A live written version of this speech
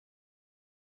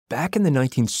Back in the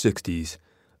 1960s,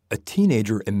 a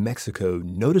teenager in Mexico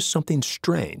noticed something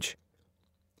strange.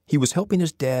 He was helping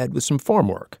his dad with some farm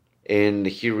work. And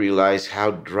he realized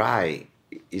how dry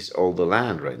is all the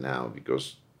land right now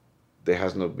because there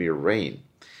has not been rain.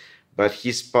 But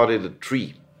he spotted a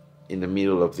tree in the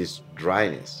middle of this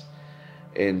dryness.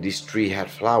 And this tree had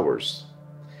flowers.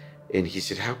 And he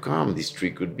said, how come this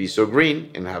tree could be so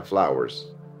green and have flowers?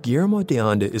 Guillermo de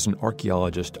Anda is an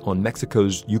archaeologist on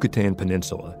Mexico's Yucatan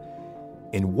Peninsula.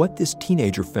 And what this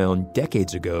teenager found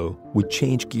decades ago would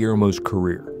change Guillermo's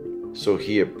career. So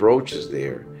he approaches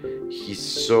there. He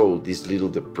saw this little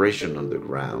depression on the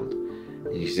ground.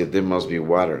 And he said, there must be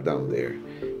water down there.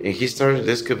 And he started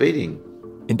excavating.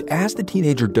 And as the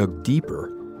teenager dug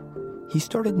deeper, he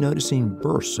started noticing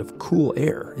bursts of cool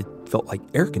air. It felt like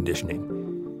air conditioning.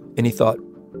 And he thought,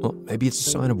 well, maybe it's a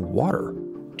sign of water.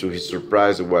 To his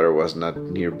surprise, the water was not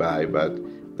nearby, but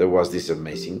there was this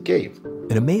amazing cave.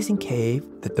 An amazing cave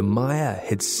that the Maya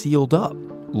had sealed up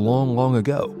long, long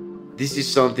ago. This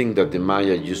is something that the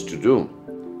Maya used to do.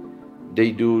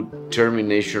 They do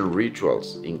termination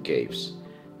rituals in caves.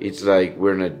 It's like,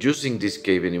 we're not using this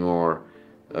cave anymore.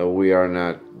 We are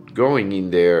not going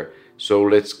in there, so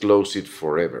let's close it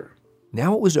forever.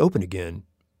 Now it was open again,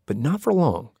 but not for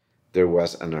long. There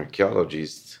was an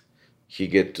archaeologist. He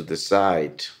get to the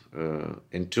site,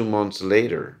 and 2 months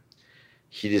later,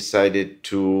 he decided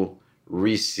to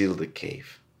reseal the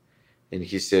cave. And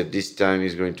he said, this time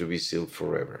is going to be sealed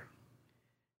forever.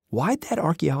 Why'd that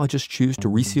archaeologist choose to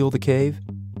reseal the cave?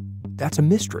 That's a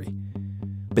mystery.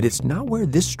 But it's not where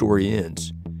this story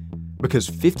ends. Because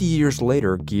 50 years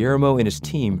later, Guillermo and his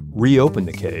team reopened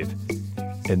the cave.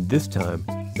 And this time,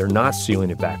 they're not sealing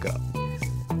it back up.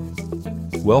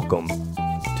 Welcome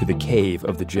to the cave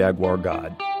of the Jaguar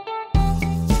God.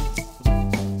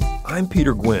 I'm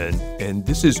Peter Gwynn, and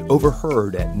this is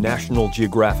Overheard at National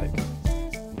Geographic,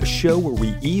 a show where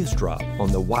we eavesdrop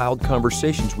on the wild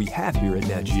conversations we have here at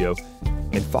Nat Geo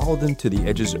and follow them to the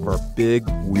edges of our big,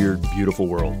 weird, beautiful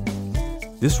world.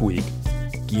 This week,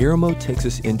 Guillermo takes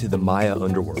us into the Maya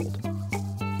underworld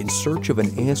in search of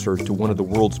an answer to one of the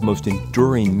world's most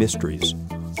enduring mysteries.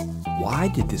 Why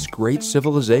did this great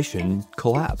civilization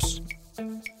collapse?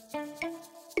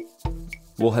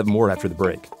 We'll have more after the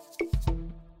break.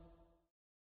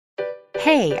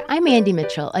 Hey, I'm Andy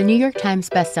Mitchell, a New York Times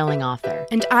bestselling author.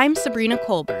 And I'm Sabrina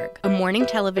Kohlberg, a morning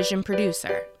television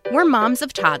producer. We're moms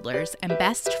of toddlers and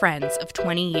best friends of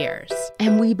 20 years.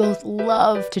 And we both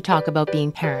love to talk about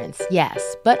being parents,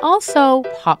 yes, but also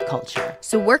pop culture.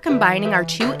 So we're combining our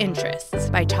two interests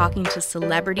by talking to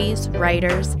celebrities,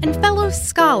 writers, and fellow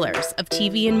scholars of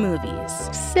TV and movies.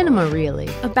 Cinema, really.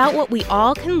 About what we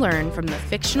all can learn from the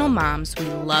fictional moms we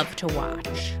love to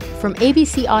watch. From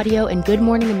ABC Audio and Good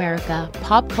Morning America,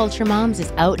 Pop Culture Moms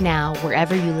is out now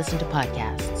wherever you listen to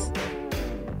podcasts.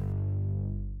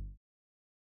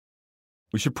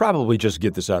 We should probably just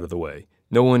get this out of the way.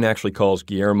 No one actually calls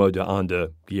Guillermo de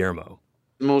Anda Guillermo.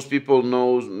 Most people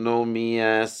know me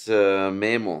as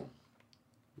Memo.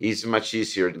 It's much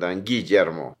easier than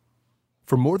Guillermo.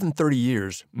 For more than 30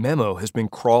 years, Memo has been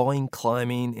crawling,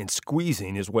 climbing, and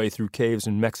squeezing his way through caves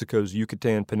in Mexico's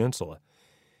Yucatan Peninsula.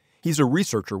 He's a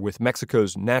researcher with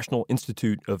Mexico's National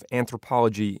Institute of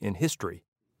Anthropology and History.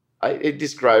 I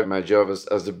describe my job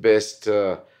as the best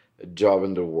job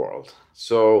in the world.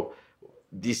 So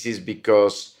this is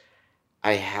because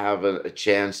I have a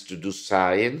chance to do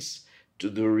science, to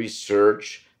do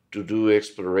research, to do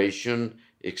exploration,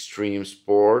 extreme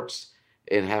sports,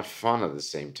 and have fun at the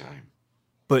same time.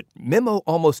 But Memo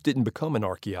almost didn't become an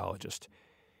archaeologist.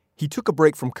 He took a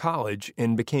break from college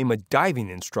and became a diving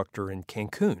instructor in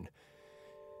Cancun.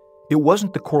 It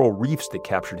wasn't the coral reefs that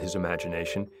captured his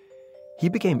imagination. He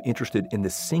became interested in the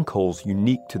sinkholes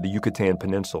unique to the Yucatan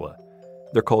Peninsula.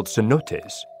 They're called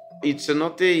cenotes. A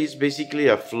cenote is basically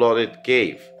a flooded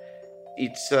cave.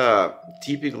 It's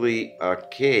typically a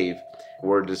cave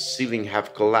where the ceiling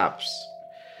have collapsed.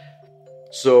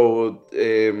 So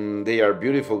they are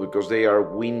beautiful because they are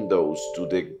windows to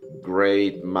the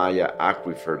great Maya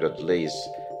aquifer that lays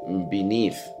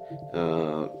beneath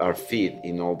our feet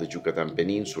in all the Yucatan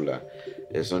Peninsula.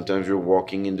 Sometimes you're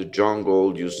walking in the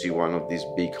jungle, you see one of these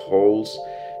big holes,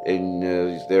 and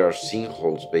there are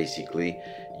sinkholes basically.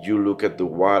 You look at the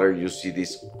water, you see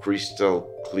this crystal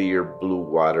clear blue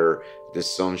water, the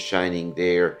sun shining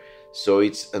there. So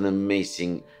it's an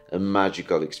amazing, a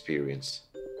magical experience.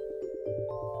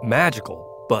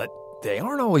 Magical, but they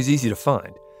aren't always easy to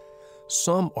find.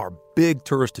 Some are big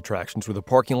tourist attractions with a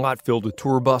parking lot filled with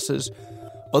tour buses.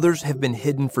 Others have been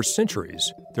hidden for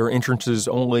centuries. Their entrance is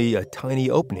only a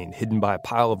tiny opening hidden by a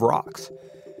pile of rocks.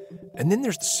 And then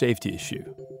there's the safety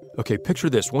issue. Okay, picture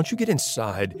this. Once you get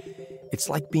inside, it's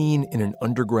like being in an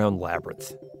underground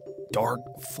labyrinth. Dark,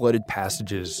 flooded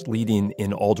passages leading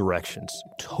in all directions.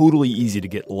 Totally easy to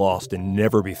get lost and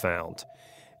never be found.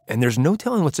 And there's no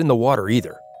telling what's in the water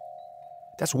either.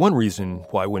 That's one reason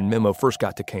why when Memo first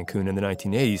got to Cancun in the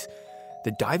 1980s,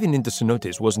 the diving into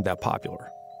cenotes wasn't that popular.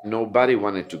 Nobody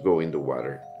wanted to go in the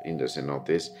water in the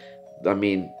cenotes. I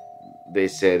mean, they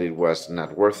said it was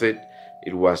not worth it.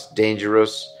 It was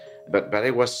dangerous, but I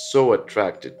was so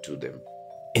attracted to them.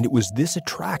 And it was this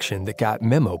attraction that got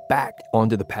Memo back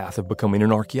onto the path of becoming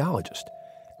an archaeologist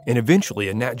and eventually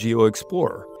a Nat Geo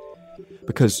explorer.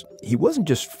 Because he wasn't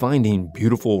just finding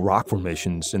beautiful rock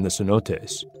formations in the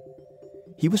cenotes.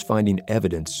 He was finding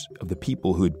evidence of the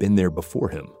people who had been there before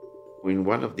him. In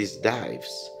one of these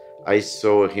dives, I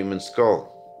saw a human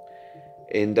skull.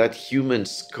 And that human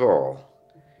skull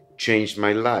changed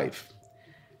my life.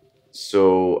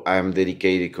 So I'm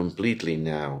dedicated completely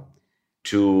now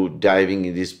to diving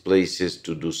in these places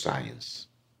to do science.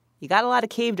 You got a lot of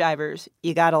cave divers,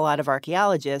 you got a lot of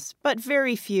archaeologists, but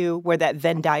very few where that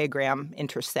Venn diagram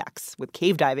intersects with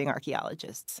cave diving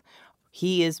archaeologists.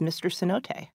 He is Mr.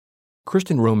 Cenote.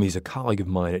 Kristen Romey's a colleague of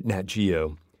mine at Nat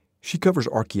Geo. She covers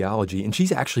archaeology, and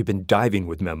she's actually been diving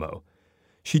with Memo.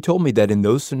 She told me that in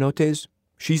those cenotes,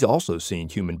 she's also seen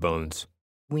human bones.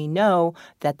 We know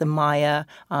that the Maya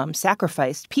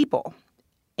sacrificed people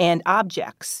and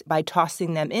objects by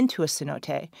tossing them into a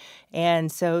cenote. And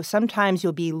so sometimes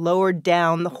you'll be lowered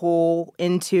down the hole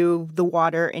into the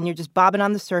water and you're just bobbing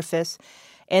on the surface.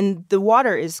 And the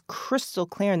water is crystal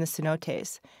clear in the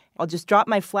cenotes. I'll just drop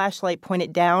my flashlight, point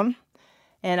it down,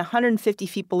 and 150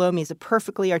 feet below me is a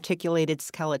perfectly articulated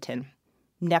skeleton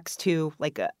next to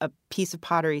like a piece of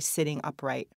pottery sitting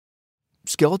upright.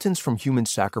 Skeletons from human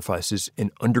sacrifices in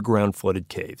underground flooded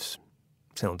caves.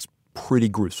 Sounds pretty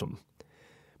gruesome.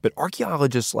 But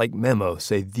archaeologists like Memo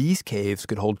say these caves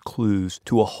could hold clues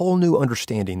to a whole new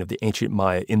understanding of the ancient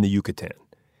Maya in the Yucatan.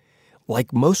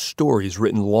 Like most stories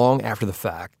written long after the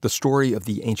fact, the story of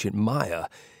the ancient Maya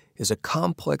is a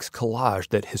complex collage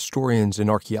that historians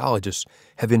and archaeologists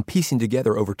have been piecing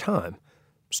together over time,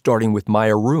 starting with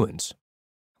Maya ruins.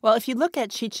 Well, if you look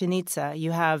at Chichen Itza,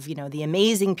 you have, the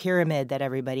amazing pyramid that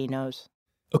everybody knows.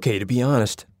 Okay, to be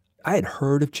honest, I had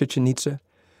heard of Chichen Itza,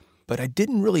 but I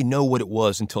didn't really know what it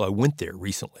was until I went there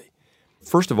recently.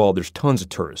 First of all, there's tons of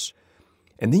tourists.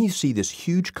 And then you see this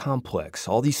huge complex,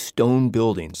 all these stone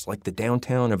buildings, like the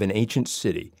downtown of an ancient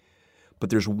city. But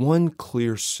there's one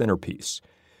clear centerpiece,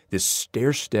 this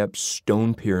stair-step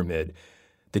stone pyramid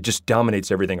that just dominates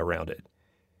everything around it.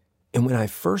 And when I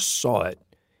first saw it,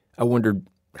 I wondered,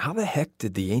 how the heck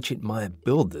did the ancient Maya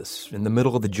build this in the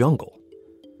middle of the jungle?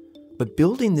 But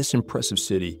building this impressive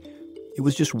city, it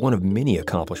was just one of many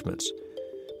accomplishments.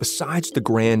 Besides the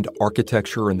grand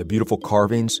architecture and the beautiful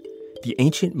carvings, the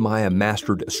ancient Maya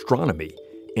mastered astronomy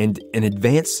and an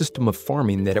advanced system of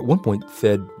farming that at one point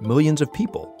fed millions of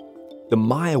people. The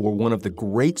Maya were one of the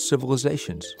great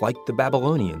civilizations, like the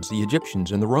Babylonians, the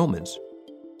Egyptians, and the Romans.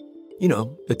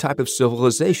 The type of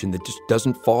civilization that just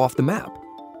doesn't fall off the map.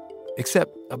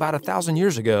 Except about 1,000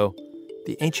 years ago,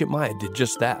 the ancient Maya did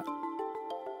just that.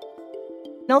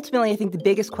 And ultimately, I think the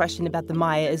biggest question about the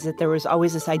Maya is that there was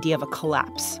always this idea of a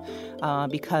collapse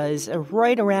because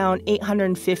right around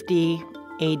 850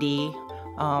 AD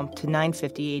to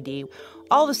 950 AD,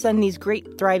 all of a sudden these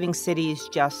great thriving cities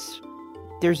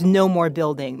there's no more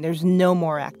building, there's no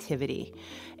more activity.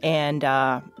 And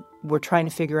we're trying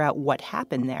to figure out what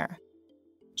happened there.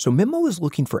 So Memo is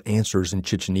looking for answers in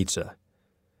Chichen Itza.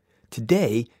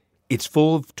 Today, it's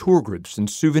full of tour groups and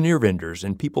souvenir vendors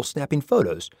and people snapping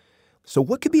photos. So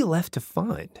what could be left to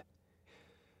find?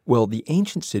 Well, the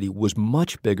ancient city was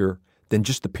much bigger than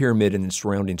just the pyramid and the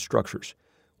surrounding structures.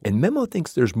 And Memo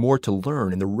thinks there's more to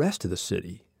learn in the rest of the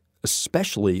city,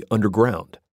 especially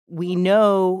underground. We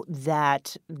know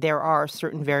that there are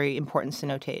certain very important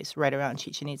cenotes right around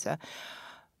Chichen Itza.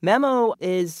 Memo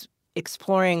is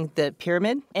exploring the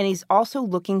pyramid, and he's also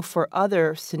looking for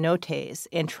other cenotes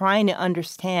and trying to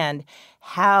understand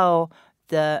how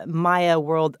the Maya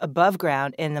world above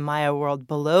ground and the Maya world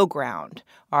below ground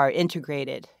are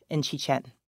integrated in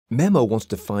Chichen. Memo wants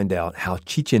to find out how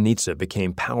Chichen Itza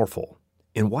became powerful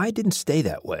and why it didn't stay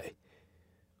that way.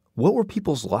 What were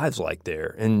people's lives like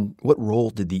there, and what role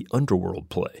did the underworld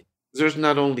play? There's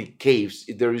not only caves,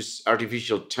 there is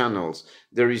artificial tunnels,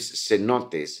 there is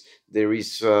cenotes, there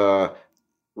is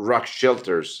rock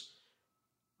shelters.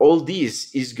 All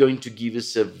this is going to give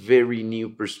us a very new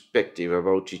perspective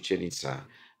about Chichen Itza.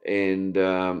 And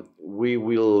we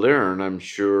will learn, I'm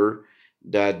sure,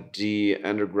 that the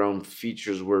underground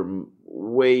features were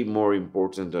way more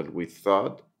important than we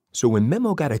thought. So when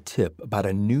Memo got a tip about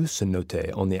a new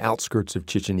cenote on the outskirts of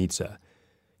Chichen Itza,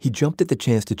 he jumped at the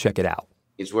chance to check it out.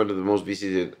 It's one of the most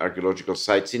visited archaeological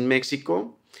sites in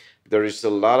Mexico. There is a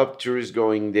lot of tourists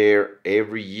going there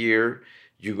every year.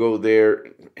 You go there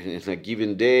in a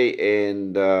given day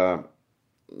and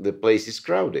the place is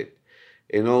crowded.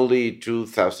 And only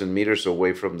 2,000 meters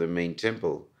away from the main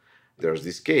temple, there's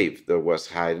this cave that was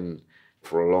hidden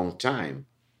for a long time.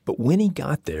 But when he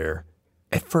got there,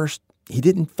 at first, he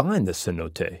didn't find the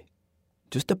cenote,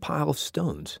 just a pile of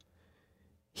stones.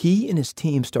 He and his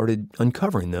team started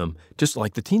uncovering them, just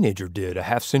like the teenager did a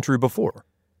half-century before.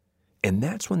 And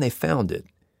that's when they found it,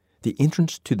 the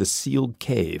entrance to the sealed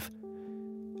cave.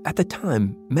 At the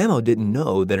time, Memo didn't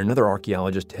know that another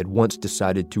archaeologist had once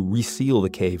decided to reseal the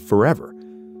cave forever.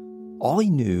 All he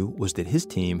knew was that his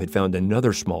team had found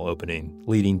another small opening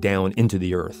leading down into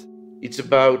the earth. It's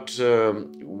about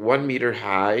 1 meter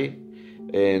high,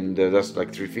 and that's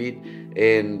like 3 feet,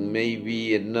 and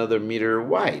maybe another meter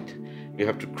wide. You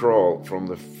have to crawl from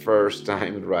the first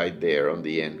time right there on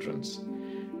the entrance.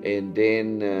 And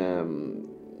then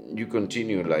you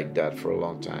continue like that for a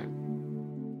long time.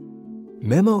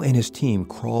 Memo and his team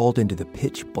crawled into the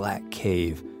pitch-black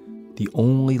cave, the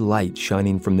only light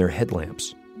shining from their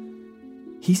headlamps.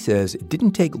 He says it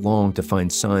didn't take long to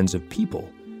find signs of people.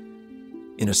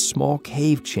 In a small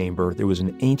cave chamber, there was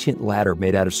an ancient ladder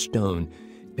made out of stone,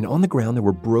 and on the ground there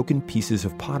were broken pieces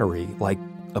of pottery, like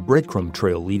a breadcrumb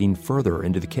trail leading further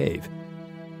into the cave.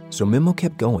 So Memo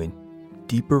kept going,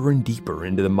 deeper and deeper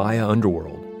into the Maya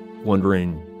underworld,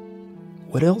 wondering,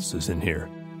 what else is in here?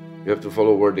 You have to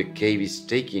follow where the cave is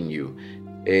taking you.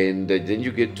 And then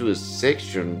you get to a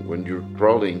section when you're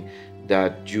crawling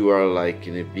that you are like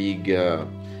in a big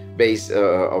base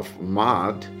of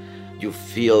mud. You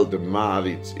feel the mud,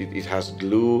 it has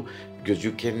glue, because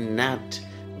you cannot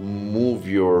move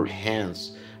your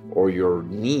hands or your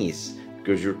knees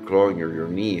because you're crawling on your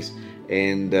knees.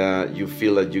 And you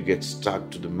feel that you get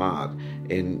stuck to the mud,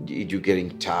 and you're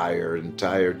getting tired,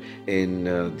 and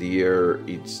the air,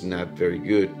 it's not very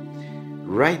good.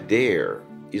 Right there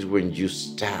is when you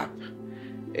stop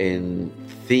and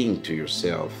think to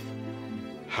yourself,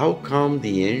 how come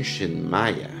the ancient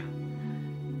Maya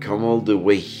come all the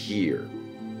way here?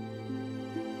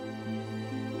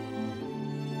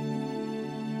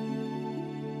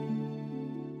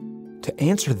 To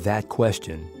answer that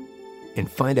question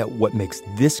and find out what makes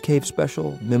this cave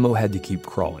special, Memo had to keep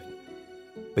crawling.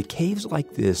 But caves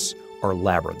like this are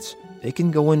labyrinths. They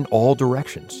can go in all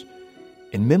directions.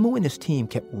 And Memo and his team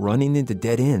kept running into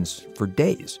dead ends for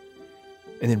days.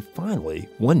 And then finally,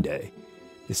 one day,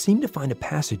 they seemed to find a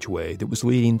passageway that was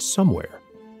leading somewhere.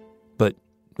 But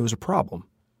there was a problem.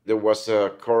 There was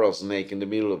a coral snake in the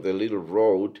middle of the little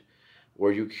road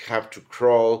where you have to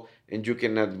crawl and you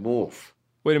cannot move.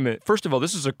 Wait a minute. First of all,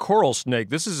 this is a coral snake.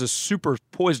 This is a super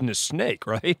poisonous snake,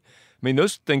 right? I mean,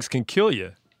 those things can kill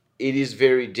you. It is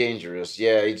very dangerous.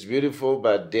 Yeah, it's beautiful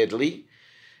but deadly.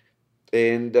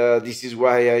 And this is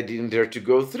why I didn't dare to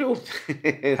go through.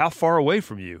 How far away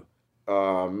from you?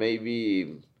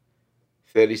 Maybe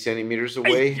 30 centimeters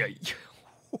away.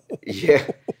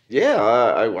 Yeah.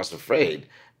 I was afraid.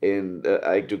 And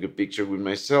I took a picture with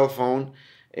my cell phone,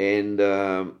 and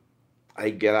I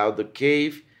get out the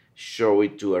cave, show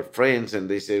it to our friends, and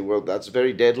they say, well, that's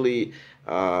very deadly.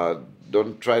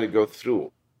 Don't try to go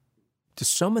through. To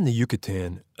some in the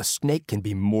Yucatan, a snake can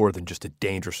be more than just a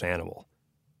dangerous animal.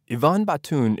 Ivan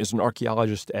Batun is an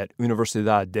archaeologist at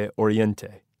Universidad de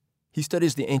Oriente. He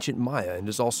studies the ancient Maya and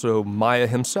is also Maya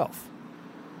himself.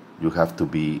 You have to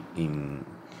be in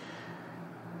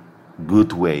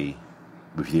good way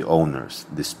with the owners,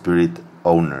 the spirit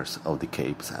owners of the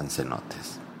caves and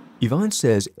cenotes. Ivan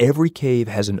says every cave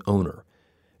has an owner,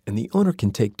 and the owner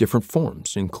can take different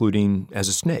forms, including as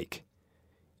a snake.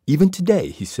 Even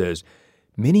today, he says,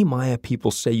 many Maya people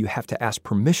say you have to ask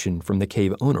permission from the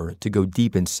cave owner to go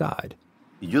deep inside.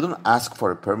 If you don't ask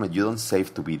for a permit, you don't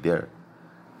save to be there.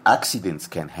 Accidents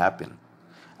can happen.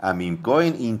 I mean,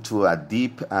 going into a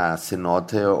deep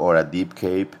cenote or a deep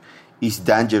cave is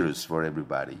dangerous for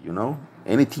everybody, you know?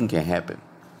 Anything can happen.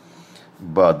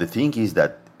 But the thing is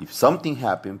that if something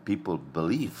happened, people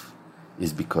believe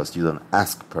it's because you don't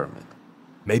ask permit.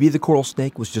 Maybe the coral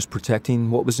snake was just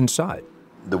protecting what was inside.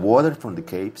 The water from the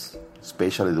caves,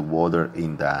 especially the water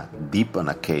in the deep on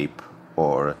a cave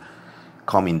or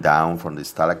coming down from the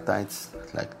stalactites,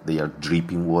 like they are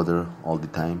dripping water all the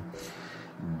time,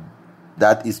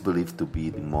 that is believed to be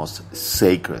the most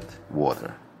sacred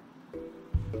water.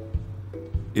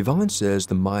 Ivan says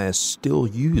the Maya still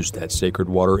use that sacred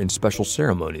water in special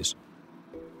ceremonies.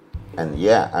 And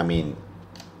yeah, I mean,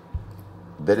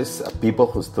 There is people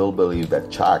who still believe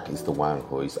that Chac is the one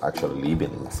who is actually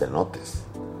living in cenotes,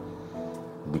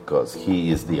 because he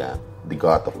is the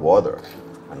god of water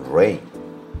and rain.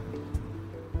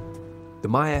 The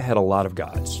Maya had a lot of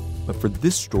gods, but for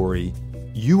this story,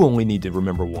 you only need to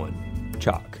remember one,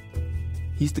 Chac.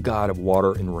 He's the god of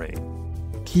water and rain,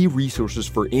 key resources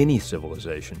for any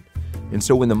civilization. And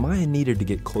so when the Maya needed to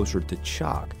get closer to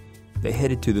Chac, they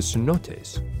headed to the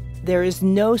cenotes. There is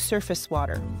no surface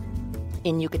water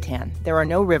in Yucatan. There are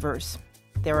no rivers.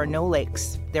 There are no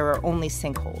lakes. There are only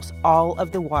sinkholes. All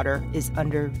of the water is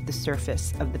under the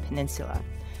surface of the peninsula.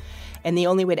 And the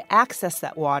only way to access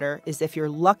that water is if you're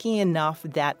lucky enough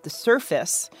that the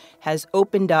surface has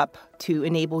opened up to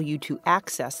enable you to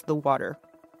access the water.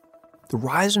 The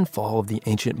rise and fall of the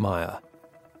ancient Maya,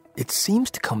 it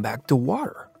seems to come back to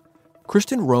water.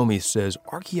 Kristen Romy says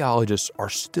archaeologists are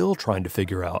still trying to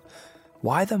figure out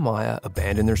why the Maya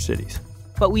abandoned their cities.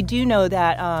 But we do know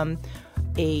that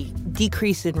a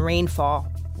decrease in rainfall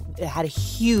had a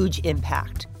huge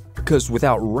impact. Because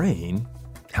without rain,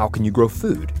 how can you grow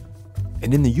food?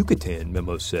 And in the Yucatan,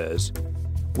 Memo says,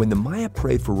 when the Maya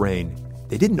prayed for rain,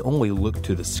 they didn't only look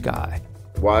to the sky.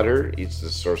 Water is the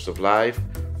source of life.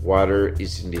 Water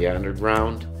is in the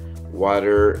underground.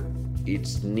 Water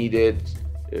is needed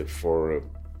for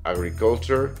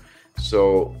agriculture.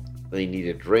 So they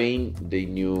needed rain. They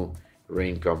knew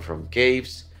rain comes from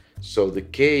caves. So the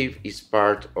cave is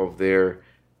part of their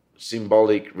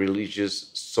symbolic,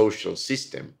 religious, social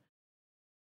system.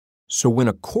 So when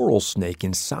a coral snake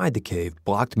inside the cave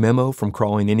blocked Memo from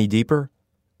crawling any deeper,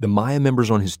 the Maya members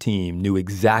on his team knew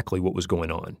exactly what was going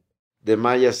on. The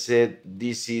Maya said,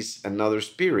 this is another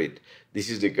spirit. This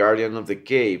is the guardian of the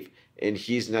cave, and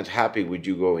he's not happy with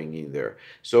you going in there.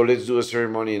 So let's do a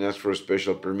ceremony and ask for a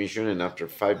special permission. And after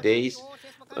 5 days,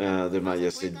 the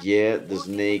Maya said, yeah, the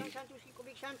snake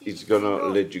is going to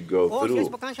let you go through.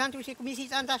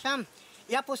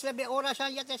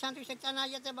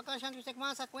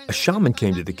 A shaman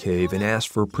came to the cave and asked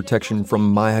for protection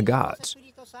from Maya gods.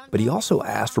 But he also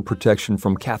asked for protection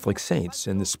from Catholic saints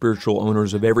and the spiritual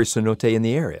owners of every cenote in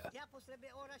the area.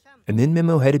 And then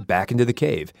Memo headed back into the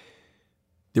cave.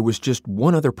 There was just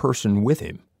one other person with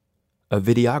him, a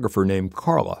videographer named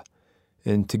Carla,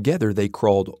 and together they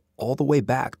crawled all the way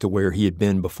back to where he had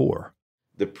been before.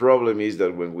 The problem is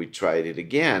that when we tried it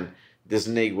again, the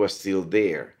snake was still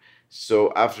there.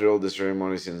 So after all the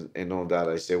ceremonies and all that,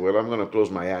 I said, well, I'm going to close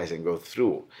my eyes and go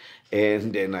through.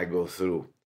 And then I go through.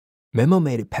 Memo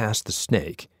made it past the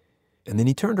snake, and then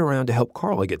he turned around to help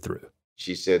Carla get through.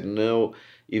 She said, no,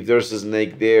 if there's a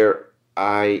snake there,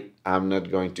 I am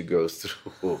not going to go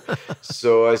through.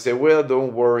 So I said, well,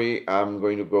 don't worry. I'm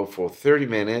going to go for 30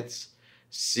 minutes,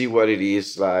 see what it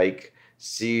is like,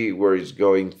 see where it's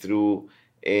going through,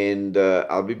 and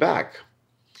I'll be back.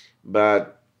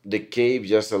 But the cave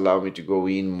just allowed me to go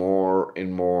in more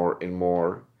and more and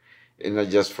more, and I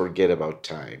just forget about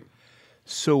time.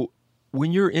 So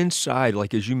when you're inside,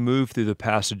 like as you move through the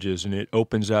passages and it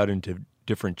opens out into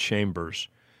different chambers,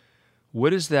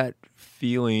 what is that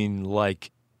feeling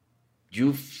like?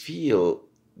 You feel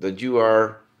that you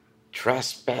are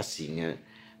trespassing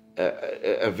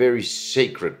a very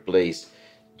sacred place.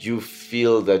 You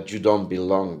feel that you don't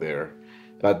belong there.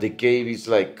 But the cave is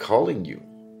like calling you.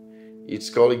 It's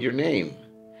calling your name.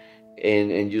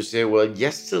 And you say, well,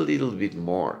 just a little bit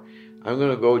more. I'm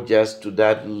going to go just to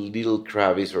that little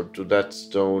crevice or to that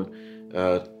stone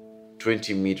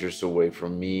 20 meters away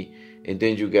from me. And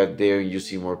then you get there and you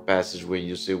see more passageway and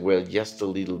you say, well, just a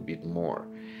little bit more.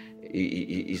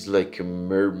 It's like a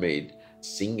mermaid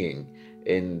singing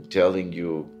and telling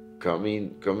you, come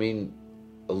in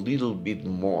a little bit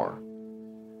more.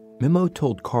 Memo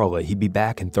told Carla he'd be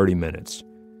back in 30 minutes.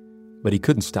 But he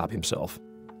couldn't stop himself.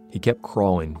 He kept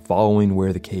crawling, following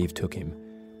where the cave took him.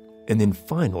 And then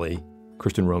finally,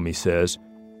 Kristen Romy says,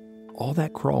 all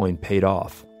that crawling paid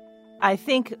off. I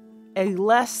think a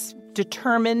less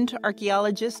determined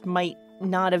archaeologist might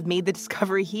not have made the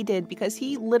discovery he did, because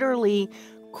he literally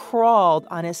crawled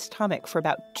on his stomach for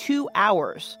about 2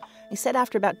 hours. He said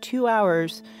after about 2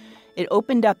 hours, it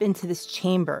opened up into this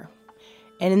chamber.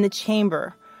 And in the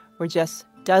chamber were just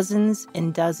dozens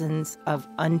and dozens of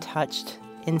untouched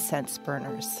incense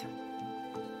burners.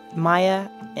 Maya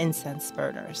incense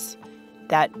burners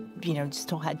that,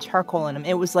 still had charcoal in them.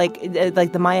 It was like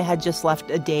the Maya had just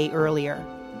left a day earlier.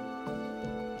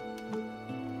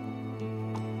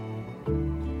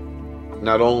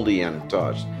 Not only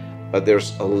untouched, but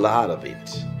there's a lot of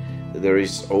it. There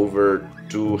is over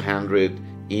 200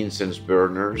 incense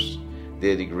burners.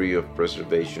 The degree of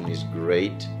preservation is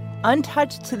great.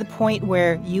 untouched to the point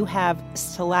where you have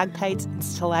stalactites and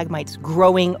stalagmites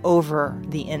growing over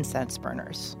the incense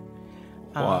burners.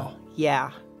 Wow.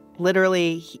 Yeah.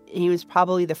 Literally, he was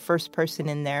probably the first person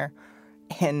in there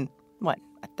in,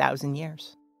 1,000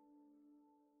 years.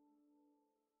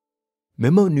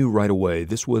 Memo knew right away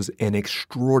this was an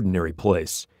extraordinary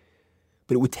place,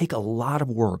 but it would take a lot of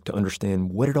work to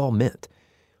understand what it all meant.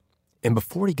 And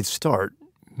before he could start,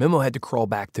 Memo had to crawl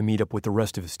back to meet up with the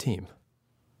rest of his team.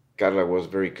 Carla was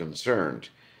very concerned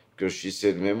because she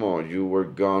said, Memo, you were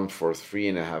gone for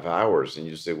 3.5 hours, and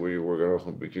you said we were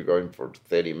going for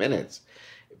 30 minutes.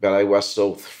 But I was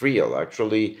so thrilled.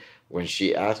 Actually, when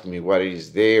she asked me what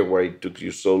is there, why it took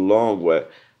you so long,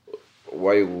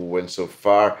 why you went so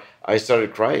far, I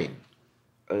started crying.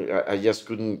 I just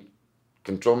couldn't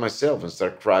control myself and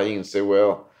start crying and say,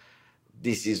 well,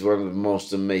 this is one of the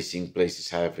most amazing places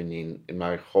happening in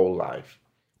my whole life.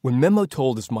 When Memo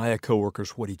told his Maya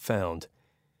coworkers what he'd found,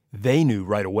 they knew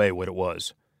right away what it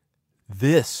was.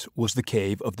 This was the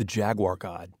cave of the Jaguar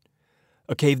God,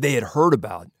 a cave they had heard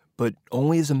about, but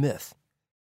only as a myth.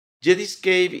 Yeah, this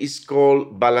cave is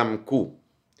called Balamku.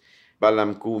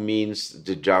 Balamku means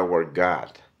the Jaguar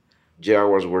God.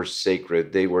 Jaguars were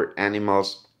sacred. They were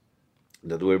animals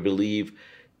that were believed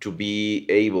to be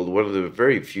one of the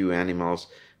very few animals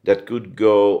that could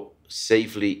go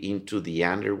safely into the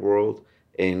underworld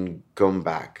and come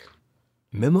back.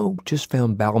 Memo just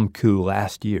found Balamku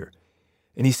last year,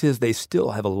 and he says they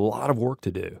still have a lot of work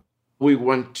to do. We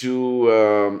want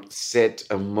to set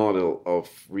a model of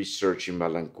research in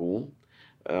Balamku,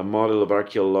 a model of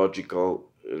archaeological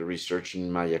research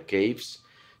in Maya caves,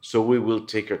 so we will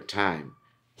take our time.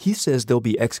 He says they'll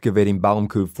be excavating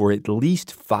Balamku for at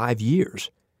least 5 years.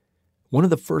 One of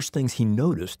the first things he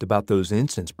noticed about those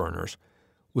incense burners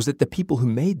was that the people who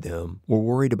made them were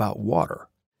worried about water.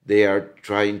 They are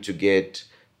trying to get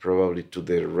probably to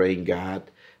the rain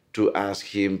god to ask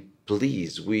him,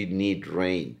 please, we need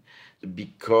rain,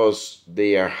 because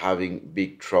they are having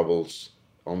big troubles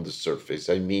on the surface.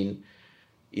 I mean,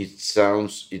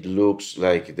 it looks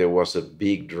like there was a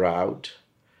big drought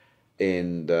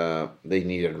and they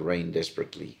needed rain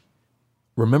desperately.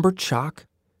 Remember Chak,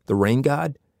 the rain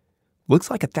god? Looks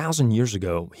like 1,000 years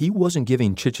ago, he wasn't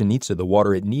giving Chichen Itza the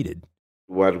water it needed.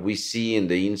 What we see in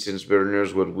the incense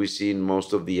burners, what we see in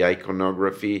most of the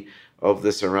iconography of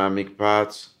the ceramic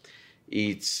pots,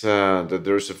 it's that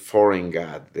there's a foreign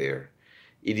god there.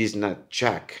 It is not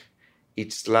Chak,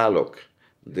 it's Tlaloc,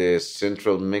 the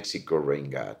central Mexico rain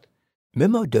god.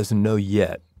 Memo doesn't know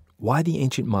yet why the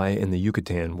ancient Maya in the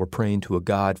Yucatan were praying to a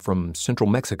god from central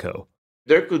Mexico.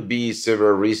 There could be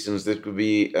several reasons. There could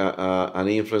be an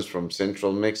influence from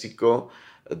central Mexico.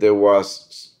 There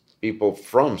was people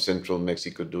from central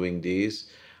Mexico doing this,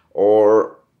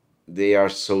 or they are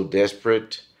so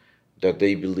desperate that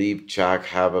they believe Chak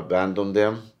have abandoned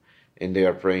them and they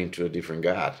are praying to a different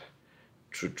god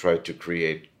to try to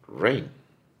create rain.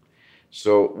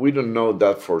 So we don't know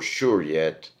that for sure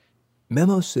yet.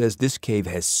 Memo says this cave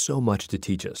has so much to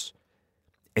teach us.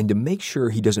 And to make sure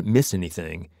he doesn't miss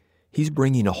anything, he's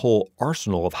bringing a whole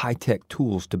arsenal of high-tech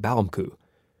tools to Balamku.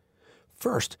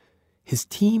 First, his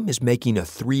team is making a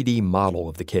 3D model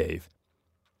of the cave.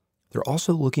 They're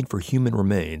also looking for human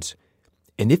remains,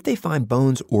 and if they find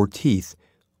bones or teeth,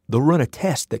 they'll run a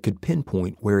test that could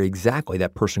pinpoint where exactly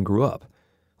that person grew up,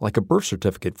 like a birth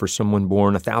certificate for someone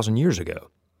born 1,000 years ago.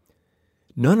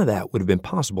 None of that would have been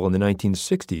possible in the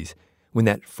 1960s when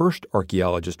that first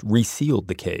archaeologist resealed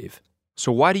the cave.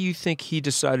 So why do you think he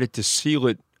decided to seal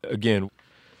it again?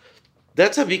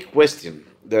 That's a big question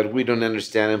that we don't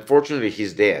understand. Unfortunately,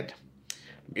 he's dead.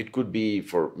 It could be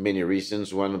for many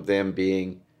reasons, one of them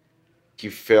being he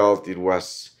felt it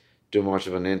was too much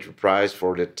of an enterprise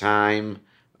for the time.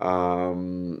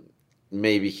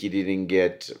 Maybe he didn't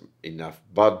get enough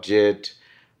budget.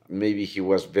 Maybe he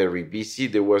was very busy.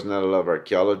 There was not a lot of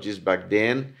archaeologists back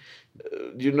then.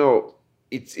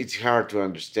 It's hard to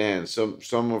understand.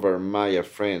 Some of our Maya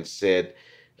friends said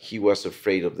he was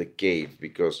afraid of the cave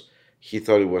because he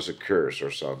thought it was a curse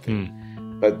or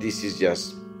something. But this is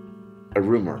just a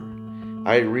rumor.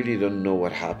 I really don't know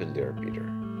what happened there, Peter.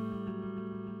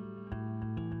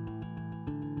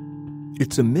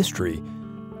 It's a mystery,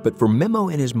 but for Memo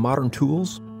and his modern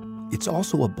tools, it's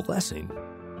also a blessing.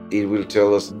 It will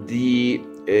tell us the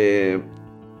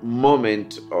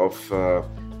moment of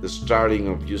the starting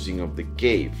of using of the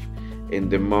cave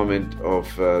and the moment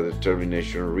of the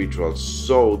termination ritual.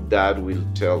 So that will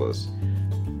tell us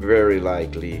very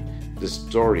likely the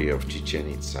story of Chichen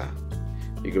Itza,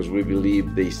 because we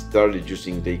believe they started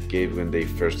using the cave when they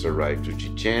first arrived to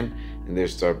Chichen, and they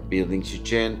start building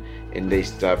Chichen, and they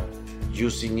stopped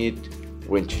using it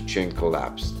when Chichen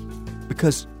collapsed.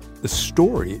 Because the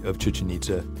story of Chichen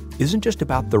Itza isn't just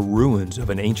about the ruins of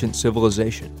an ancient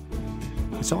civilization.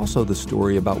 It's also the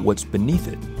story about what's beneath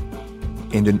it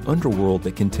and an underworld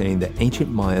that contained the ancient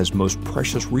Maya's most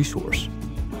precious resource,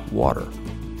 water.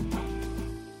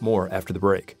 More after the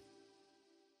break.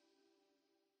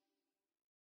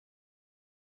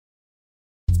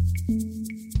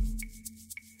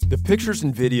 The pictures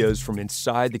and videos from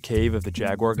inside the cave of the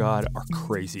Jaguar God are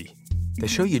crazy. They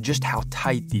show you just how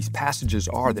tight these passages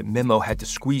are that Memo had to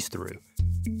squeeze through.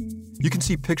 You can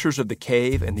see pictures of the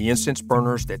cave and the incense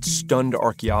burners that stunned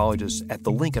archaeologists at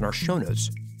the link in our show notes.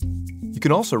 You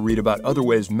can also read about other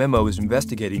ways Memo is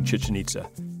investigating Chichen Itza.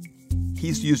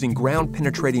 He's using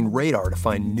ground-penetrating radar to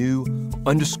find new,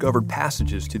 undiscovered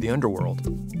passages to the underworld.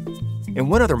 And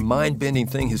one other mind-bending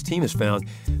thing his team has found,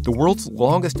 the world's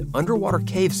longest underwater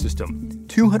cave system,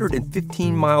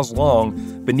 215 miles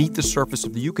long beneath the surface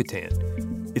of the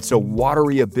Yucatan. It's a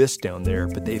watery abyss down there,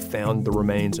 but they've found the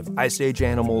remains of Ice Age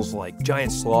animals like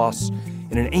giant sloths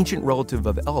and an ancient relative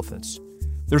of elephants.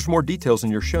 There's more details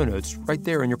in your show notes right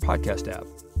there in your podcast app.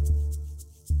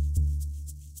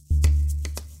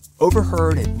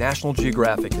 Overheard at National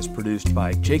Geographic is produced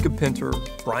by Jacob Pinter,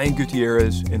 Brian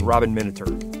Gutierrez, and Robin Miniter.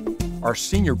 Our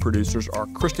senior producers are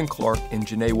Kristen Clark and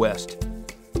Janae West.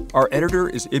 Our editor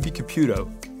is Ibby Caputo.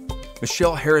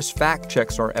 Michelle Harris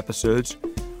fact-checks our episodes.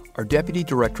 Our deputy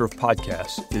director of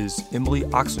podcasts is Emily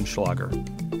Oxenschlager.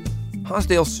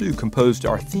 Hansdale Sue composed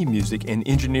our theme music and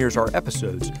engineers our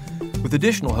episodes, with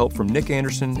additional help from Nick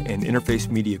Anderson and Interface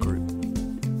Media Group.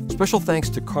 Special thanks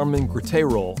to Carmen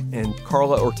Graterol and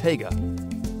Carla Ortega.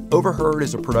 Overheard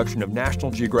is a production of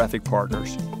National Geographic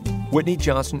Partners. Whitney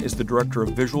Johnson is the director of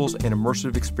visuals and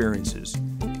immersive experiences.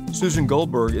 Susan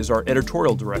Goldberg is our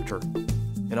editorial director.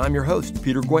 And I'm your host,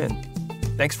 Peter Gwynn.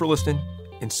 Thanks for listening,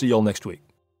 and see y'all next week.